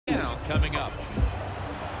coming up.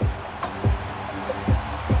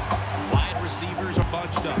 Wide receivers are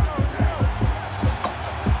bunched up.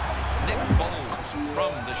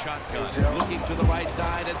 From the shotgun, looking to the right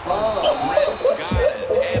side and Brent's got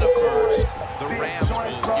it, and a first. The Rams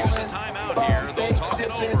will use a timeout here. They'll talk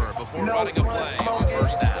it over before running a play on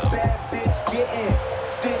first down.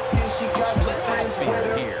 Split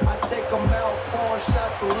backfield here. I take them out, pouring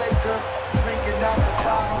shots of liquor, drinking out the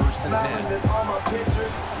bottle, smiling at all my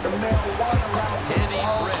pictures. The marijuana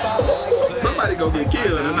lounge. Somebody gonna get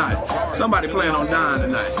killed tonight. Somebody playing on dying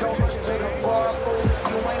tonight.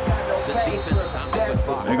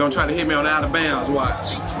 They're gonna try to hit me on out of bounds.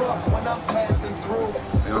 Watch.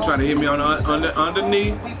 They're gonna try to hit me on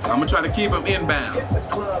underneath. I'm gonna try to keep them inbound.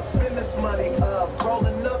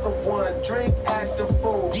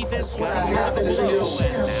 Defense got the wheel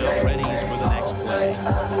and now ready for the next play.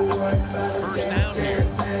 First down here.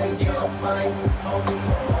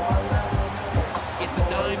 It's a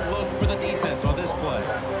dime look for the defense on this play.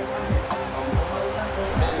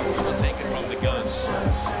 We'll take it from the gun.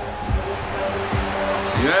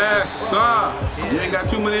 Yes, sir. You ain't got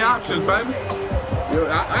too many options, baby.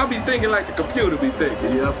 I'll be thinking like the computer be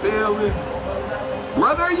thinking. You feel me?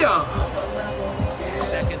 Brother Young.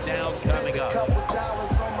 Second down coming up.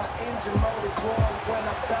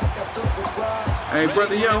 Hey,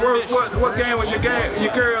 Brother Young, what game was your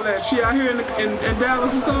girl at? She out here in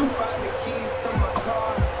Dallas or something?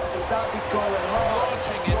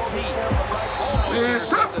 Man,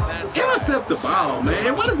 stop. Intercept the ball,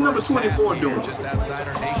 man. What is number 24 doing? Just outside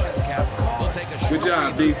our nation's capital. We'll take a good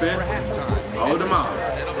job, defense. Hold them out.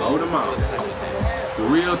 Hold them out. It's a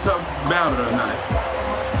real tough battle tonight.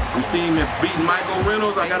 This team has beaten Michael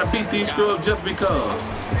Reynolds. I got to beat these scrubs just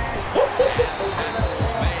because.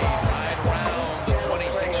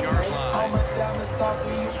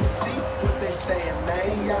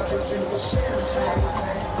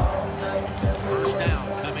 First down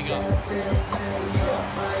coming up.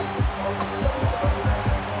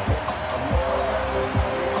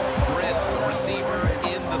 Brent's a receiver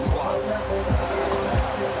in the slot.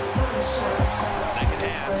 Second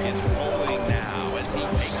half gets rolling now as he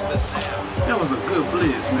takes the snap. That was a good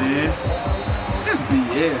blitz, man. That's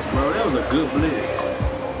BS, bro. That was a good blitz.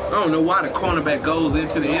 I don't know why the cornerback goes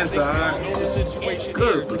into the inside.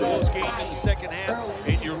 Good blitz. Game in the second half,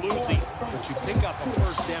 and you're losing, but you pick up a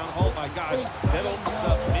first down. Oh my gosh, that opens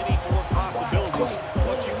up many more possibilities.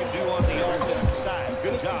 What you can do on the offensive side.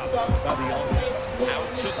 Good job by the offense. Out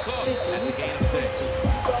to Cook. That's a gain of 6.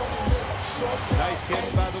 Nice catch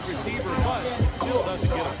by the receiver, but still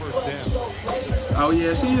doesn't get a first down. Oh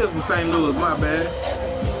yeah, she is from St. Louis. My bad.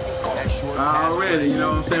 Already, you know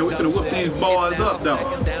what I'm saying? We could have whooped these boys up though.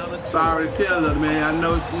 Sorry to tell her, man. I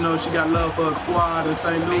know, you know, she got love for her squad in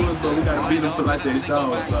St. Louis, but we gotta beat them for like they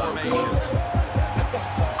dogs.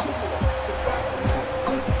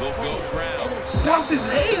 What's his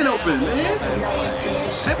head open, man?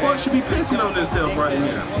 That boy should be pissing on himself right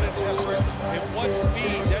now. At what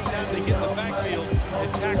speed, that's how they get the backfield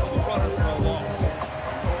and tackle the runner for a loss.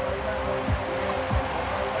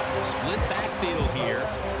 Split backfield here.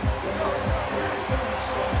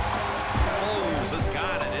 Foles has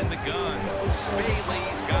got it in the gun.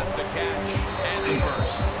 Bailey's got the catch and the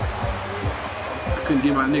first. I couldn't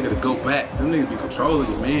get my nigga to go back. Them niggas be controlling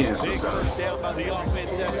your man Big sometimes. first down by the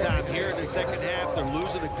offense that time. Here in the second half, they're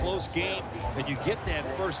losing a close game, and you get that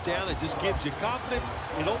first down. It just gives you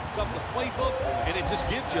confidence. It opens up the playbook, and it just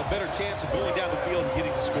gives you a better chance of going down the field and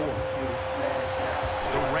getting the score.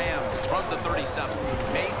 The Rams from the 37.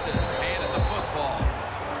 Mason's handed the football.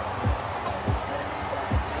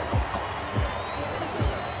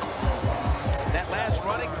 That last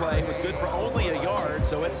running play was good for only a yard,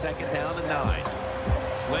 so it's second down and 9.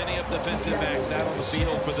 Plenty of defensive backs out on the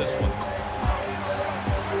field for this one.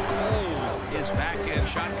 Foles is back in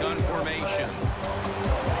shotgun formation.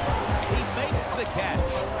 He makes the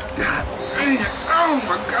catch. God dang it. Oh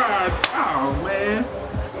my God. Oh man.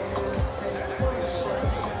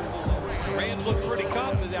 Rams look pretty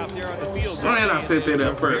confident out there on the field. Man, I set that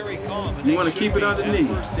up perfect. You want to keep it underneath.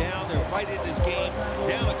 First down, they're right in this game.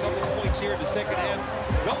 Down a couple points here in the second half.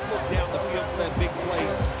 Don't look down the field for that big play.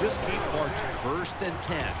 Just keep marching. First and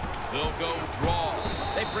 10. They'll go draw.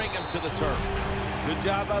 They bring him to the turf. Good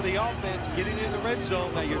job by the offense getting in the red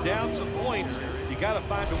zone. Now you're down some points. You got to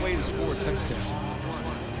find a way to score a touchdown.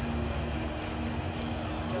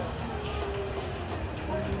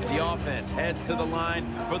 The offense heads to the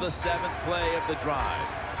line for the 7th play of the drive.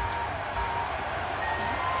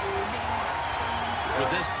 For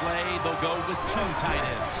this play, they'll go with 2 tight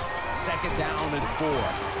ends. Second down and 4.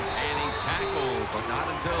 And he's tackled, but not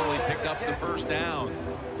until he picked up the first down.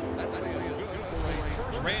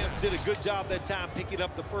 did a good job that time picking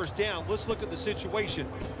up the first down. Let's look at the situation.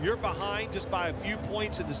 You're behind just by a few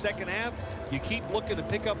points in the second half. You keep looking to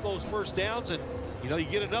pick up those first downs, and, you know, you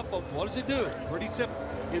get enough of them. What does it do? Pretty simple.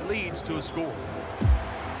 It leads to a score.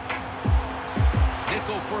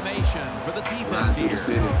 Nickel formation for the defense here. To the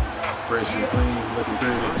city. Fresh and clean, looking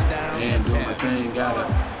pretty. And doing my thing. Got a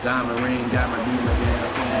diamond ring. Got my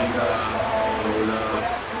damn thing.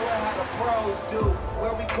 Pros do.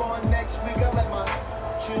 Where we going next week? I let my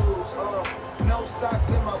choose. No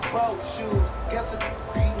socks in my boat shoes. Guess it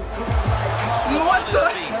beating good like what the?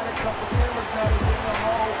 Another couple cameras, now they bring the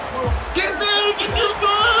whole crew. Get there! Get this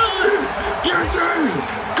bird! Get there!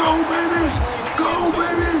 Go, baby! Go,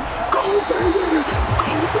 baby! Go, baby!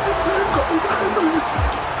 Go, baby! Go,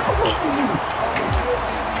 baby!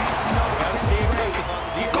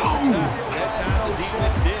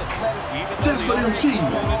 That's for them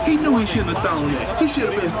cheating. He knew he shouldn't have thrown that. He should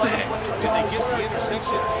have been sacked.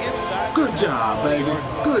 Good job, baby.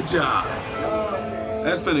 Good job.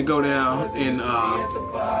 That's finna go down in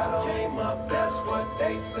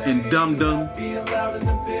Dum Dum.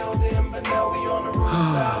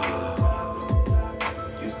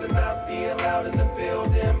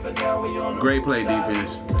 Great play,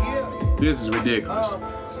 defense. This is ridiculous.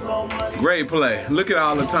 Great play. Look at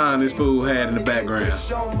all the time this fool had in the background.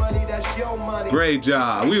 Great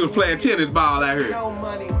job. We was playing tennis ball out here.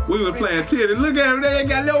 We was playing tennis. Look at him. They ain't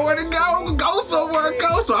got nowhere to go. Go somewhere to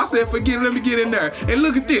go. So I said, forget it. Let me get in there. And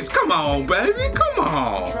look at this. Come on, baby. Come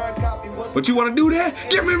on. But you want to do that?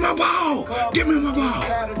 Give me my ball. Give me my ball.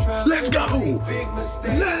 Let's go.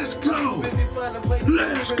 Let's go.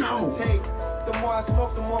 Let's go. The more I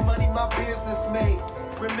smoke, the more money my business made.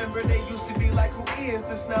 Remember, they used to be like, who is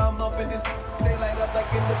this? Now I'm up in this. They light up like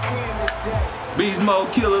Independence Day. Beast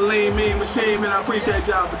Mode, Killer, Lean, Mean Machine, man. I appreciate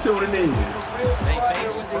y'all for tuning in. They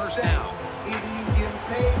face first down. Either you getting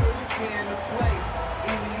paid or you paying to play.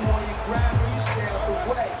 Either you on your grind or you stay out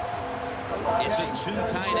the way. It's a two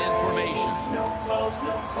tight end formation. No clothes,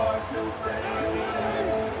 no cars, no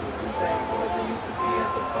things. The same boys that used to be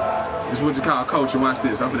at the bottom. This is what you call coaching. Watch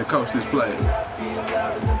this. I'm gonna coach this play.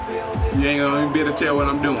 You ain't gonna even be able to tell what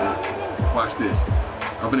I'm doing. Watch this.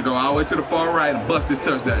 I'm gonna go all the way to the far right and bust this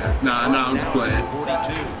touchdown. Nah, I'm just playing. 42.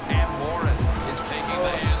 And Morris is taking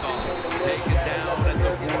the handoff. Taken down at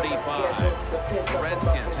the 45. The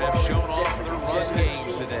Redskins have shown off their run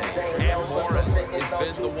game today. And Morris has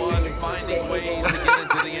been the one finding ways to get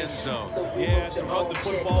into the end zone. Yeah, to run the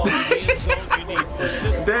football in the end zone, you need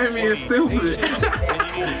persistence. Damien stupid.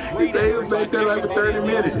 He said he was back there like for 30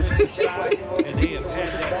 minutes.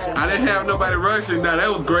 I didn't have nobody rushing. Now that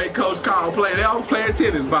was great coach call play. They all playing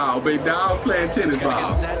tennis ball, big dog. I was playing tennis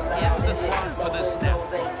ball. Set in the slot for this snap.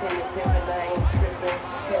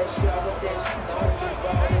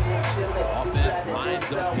 Offense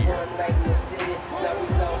lines up here.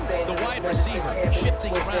 The wide receiver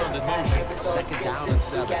shifting around in motion. Second down and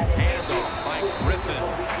 7. Handoff by Griffin.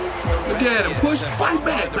 Look at him. Push. Fight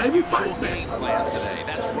back, baby. Fight back.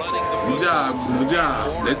 Good job. Good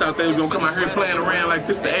job. They thought they was going to come out here playing around like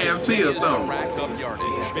this the AFC or something.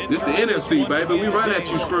 This the NFC, baby. We run at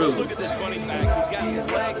you, screws. Look at this running back. He's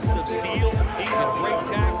got legs of steel. He can break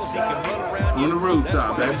tackles. He can run around. On the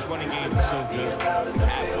rooftop, baby. This running game is so good.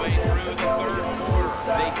 Halfway through the third quarter,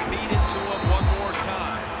 they feed it to him one more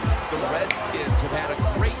time. The Redskins have had a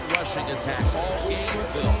great rushing attack all game,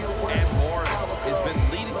 Phil. And Morris has been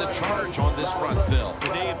leading the charge on this front, Phil.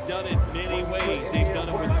 And they have done it many ways. They've done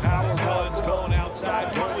it with power runs, going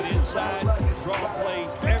outside, going inside, draw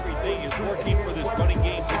plays. Everything is working for this running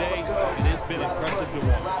game today, and it's been impressive to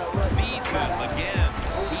watch. Feeds him again.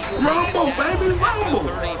 Rumble, baby, rumble.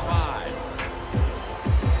 35.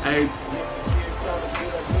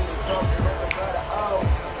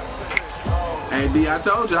 Hey, D, I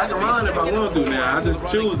told you I can run if I want to now. I just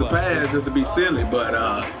choose to pass just to be silly, but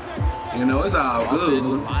you know, it's all good.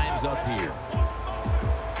 Lines up here.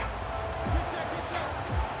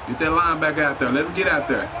 Get that linebacker out there. Let him get out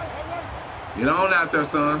there. Get on out there,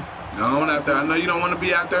 son. Get on out there. I know you don't want to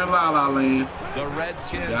be out there in La-La land. The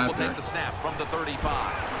Redskins will take the snap from the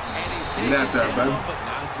 35. And he's taking get out there, baby. But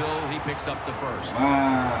not until he picks up the first.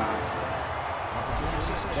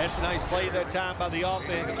 That's a nice play that time by the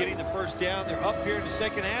offense, getting the first down. They're up here in the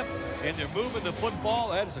second half, and they're moving the football.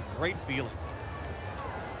 That is a great feeling.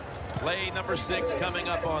 Play number 6 coming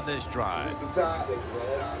up on this drive.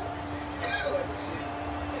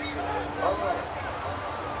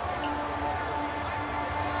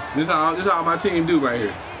 This is all my team do right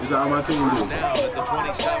here. This is all my team do. Now at the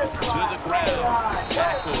 27, to the ground.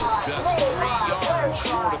 Tackle just 3 yards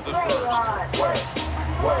short of the first.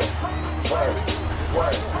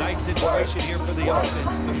 Nice situation here for the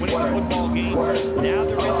offense. They're winning the football game. Now they're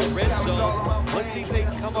in the red zone. Let's see if they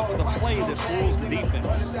can come up with a play that fools the defense.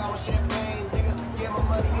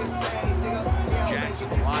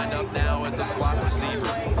 Jackson's lined up now as a slot receiver.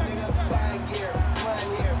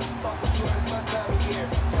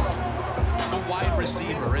 The wide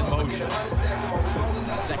receiver in motion.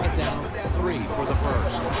 2nd down, 3 for the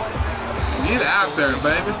first. Get out there,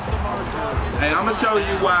 baby. Hey, I'm going to show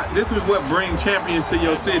you why. This is what brings champions to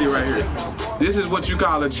your city right here. This is what you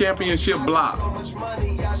call a championship block.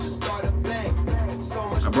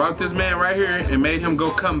 I brought this man right here and made him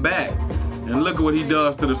go come back. And look at what he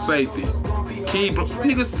does to the safety.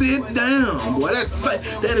 Nigga, sit down, boy.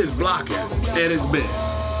 That is blocking at its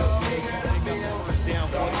best.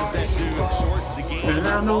 And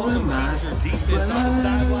I know it's not. Defense on the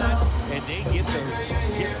sideline, and they get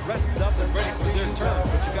rested up and ready for their turn.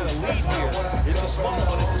 But you got a lead here. It's a small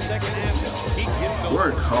one in the second half. Keep getting going.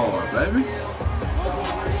 Work hard, baby.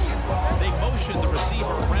 They motion the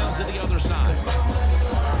receiver around to the other side.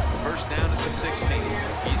 First down at the 16.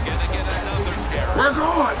 He's going to get another carry. Work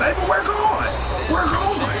hard, baby. Work hard. Work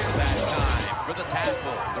hard. That time for the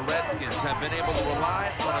tackle. The Redskins have been able to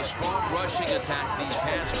rely on a strong rushing attack these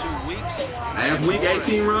past 2 weeks. Last week,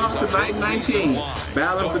 18 runs, tonight 19.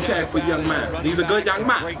 Balanced attack for young man. He's a good young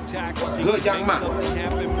man. Good young man. Something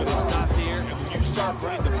happen when it's not there, and when you start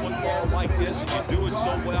running the football like this and you do it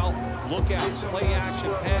so well, look out. Play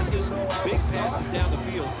action passes, big passes down the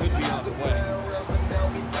field could be on the way.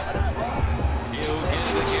 He'll get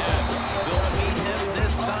it again. They'll meet him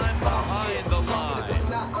this time behind the line.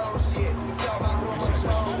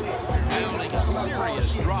 Building a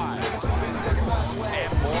serious drive.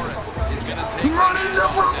 And Morris is going to take Running the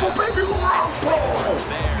rumble, baby, rumble.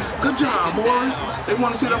 Good job, Morris. They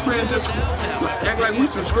want to see their friends just act like we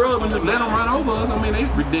some scrubs and just let them run over us. I mean, they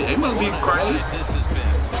must be crazy.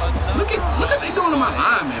 Look at they doing to my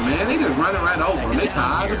linemen, man. They just running right over them. They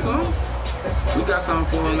tired or something? We got something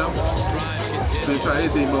for them though. Let's try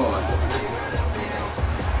this big boy.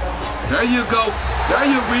 There you go. There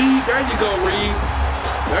you Reed. There you go, Reed.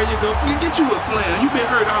 There you go. Get you a slam. You've been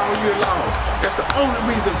hurt all year long. That's the only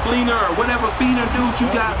reason Fleener or whatever Fleener dude you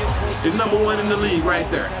got is #1 in the league right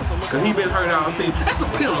there. Because he been hurt all season. That's a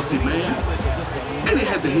penalty, man. They didn't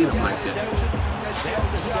have to hit him like that.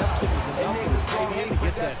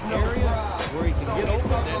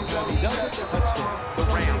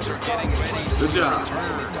 Good job.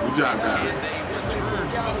 Good job, guys.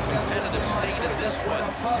 Competitive state in this one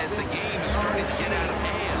as the game is starting to get out of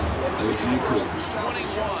hand. The score is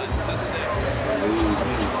 21-6. Austin's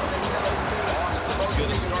going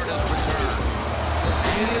to start his return.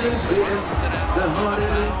 And he runs it out the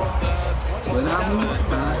 27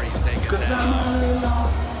 before he's taken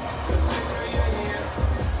down.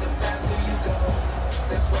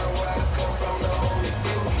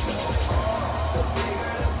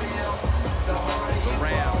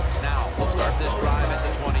 This drive at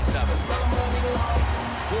the 27.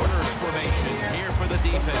 Quarters formation here for the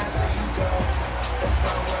defense.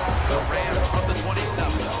 The Rams from the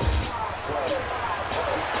 27.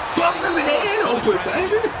 Bust his head open,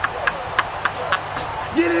 baby.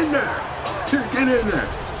 Get in there. Get in there.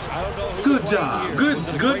 Good job.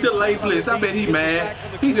 Good delay blitz. I bet he mad.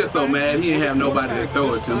 He just so mad he didn't have nobody to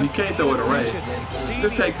throw it to. He can't throw it away.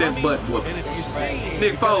 Just take that butt whooping.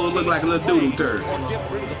 Nick Foles look like a little doodle turd.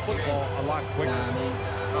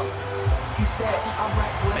 He said, I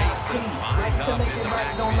write what I see. Like to make it right,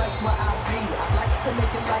 don't like what I be. I like to make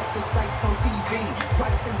it like the sights on TV.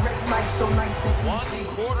 Quite the great life, so nice and easy.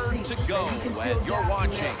 1 quarter to go, and you're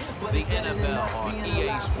watching the NFL on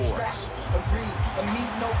EA Sports. Agree, a meat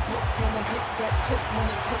notebook and a hit that click when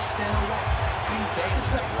it's pushed and a whack.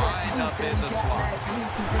 Lined up in the slot.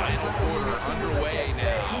 Final quarter underway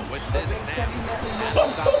now with this snap.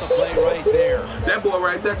 Stop the play right there. That boy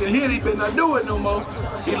right there can hit. He better not do it no more.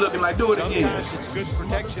 He looking like do it again. Sometimes it's good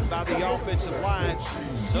protection by the offensive line.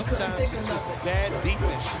 Sometimes it's just bad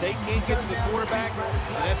defense. They can't get to the quarterback,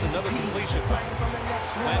 and that's another completion.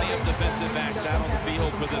 Plenty of defensive backs out on the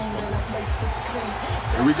field for this one.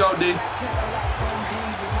 Here we go, D.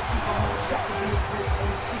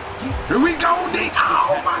 Here we go, D.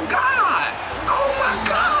 Oh, my God. Oh, my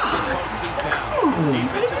God.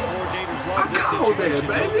 I called that,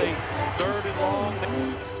 baby.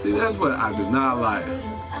 See, that's what I did not like.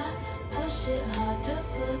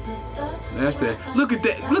 That's that. Look at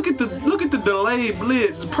that. Look at the delayed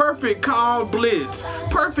blitz. Perfect call blitz.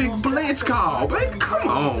 Perfect blitz call. Man, come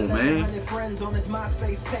on, man. It's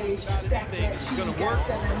going to work,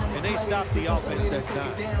 and they stopped the offense that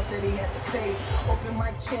time. Open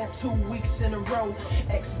mic champ 2 weeks in a row.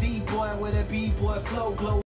 XD boy with a B boy flow glow.